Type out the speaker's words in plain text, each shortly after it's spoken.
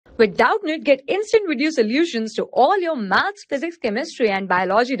With Doubtnut, get instant video solutions to all your maths, physics, chemistry, and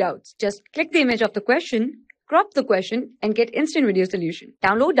biology doubts. Just click the image of the question, crop the question, and get instant video solution.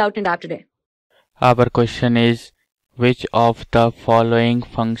 Download Doubtnut app today. Our question is, which of the following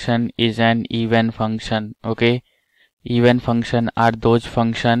function is an even function? Okay, even function are those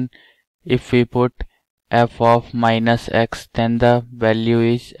function if we put f of minus x, then the value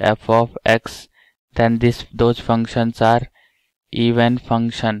is f of x, then those functions are even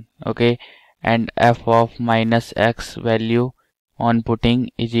function. Okay, and f of minus x value on putting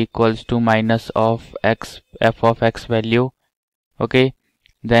is equals to minus of x, f of x value. Okay,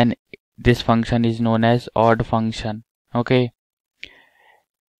 then this function is known as odd function. Okay,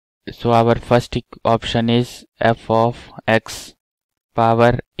 so our first option is f of x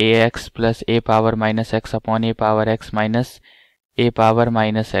power ax plus a power minus x upon a power x minus a power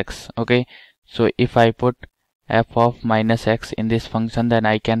minus x. Okay, so if I put f of minus x in this function, then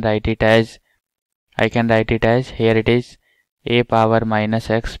I can write it as here it is a power minus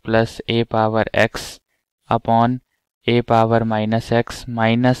x plus a power x upon a power minus x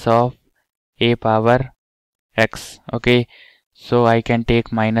minus of a power x. Okay, so I can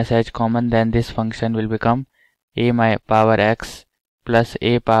take minus as common, then this function will become a power x plus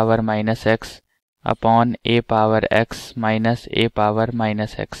a power minus x upon a power x minus a power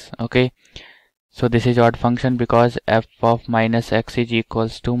minus x. Okay, so this is odd function because f of minus x is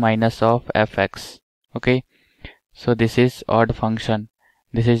equals to minus of fx. Okay, so this is odd function,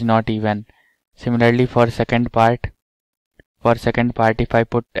 this is not even. Similarly for second part, if I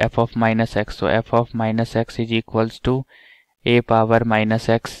put f of minus x, so f of minus x is equals to a power minus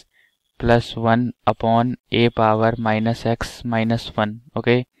x plus 1 upon a power minus x minus 1.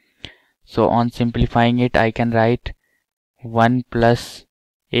 Okay, so on simplifying it, I can write 1 plus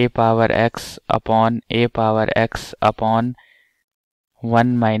a power x upon a power x upon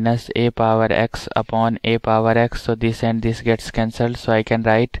 1 minus a power x upon a power x. So this and this gets cancelled, so I can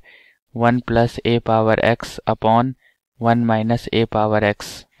write 1 plus a power x upon 1 minus a power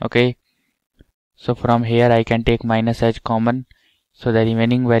x. Okay, so from here I can take minus as common, so the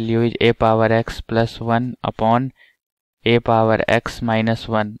remaining value is a power x plus 1 upon a power x minus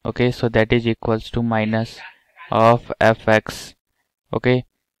 1. Okay, so that is equals to minus of fx. Okay,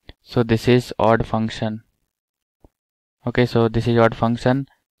 so this is odd function. Okay, so this is odd function,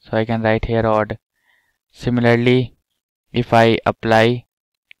 so I can write here odd. Similarly, if I apply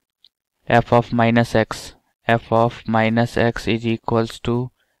f of minus x is equals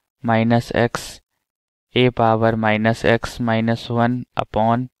to minus x a power minus x minus 1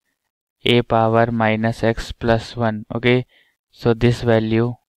 upon a power minus x plus 1. Okay, so this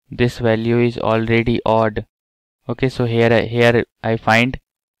value is already odd. Okay, so here I find.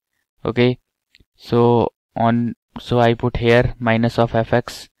 Okay, so I put here minus of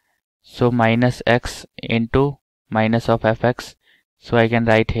fx, so minus x into minus of fx, so I can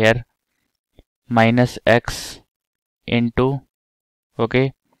write here minus x into,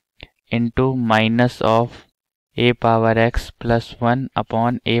 okay, into minus of a power x plus 1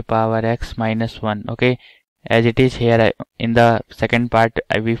 upon a power x minus 1. Okay, as it is here in the second part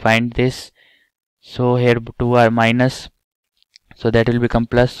we find this, so here 2 are minus, so that will become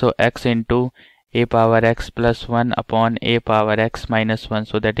plus, so x into a power x plus 1 upon a power x minus 1,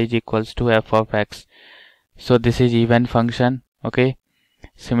 so that is equals to f of x. So this is even function. Okay,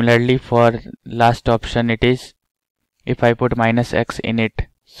 similarly for last option, it is if I put minus x in it,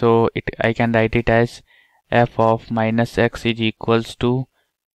 so I can write it as f of minus x is equals to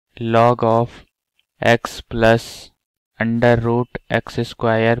log of x plus under root x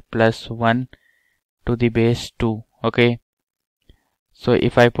square plus 1 to the base 2. Okay, so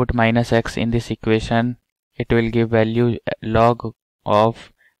if I put minus x in this equation, it will give value log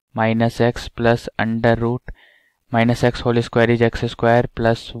of minus x plus under root minus x whole square is x square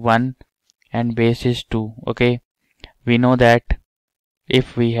plus 1 and base is 2. Okay, we know that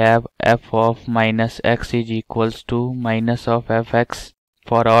if we have f of minus x is equals to minus of fx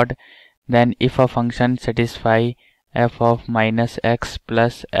for odd, then if a function satisfy f of minus x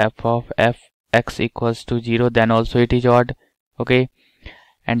plus f of fx equals to 0, then also it is odd. Okay,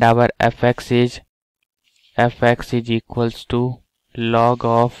 and our fx is equals to log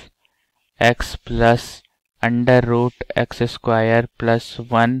of x plus under root x square plus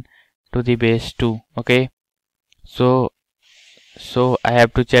 1 to the base 2. Okay, so I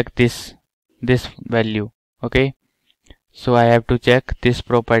have to check this value. Okay, so I have to check this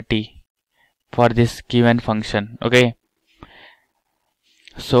property for this given function. Okay,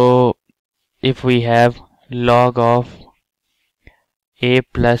 so if we have log of a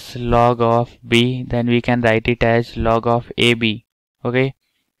plus log of b, then we can write it as log of ab. Okay,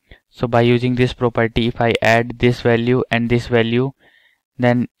 So by using this property, if I add this value and this value,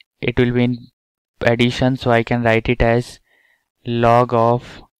 then it will be in addition. So I can write it as log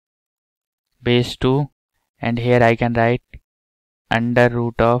of base 2, and here I can write under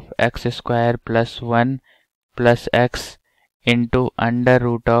root of x square plus 1 plus x into under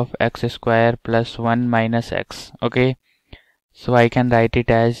root of x square plus 1 minus x. Okay, so I can write it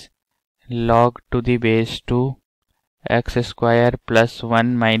as log to the base 2 x square plus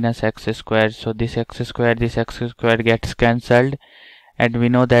 1 minus x square. So this x square gets cancelled, and we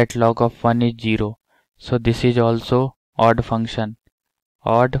know that log of 1 is 0. So this is also odd function.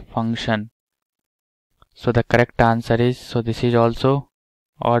 So the correct answer is, so this is also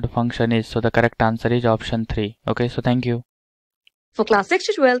odd function is, so the correct answer is option 3. Okay, so thank you. For class 6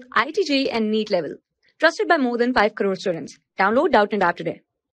 to 12, IIT JEE and NEET level. Trusted by more than 5 crore students. Download Doubtnut app today.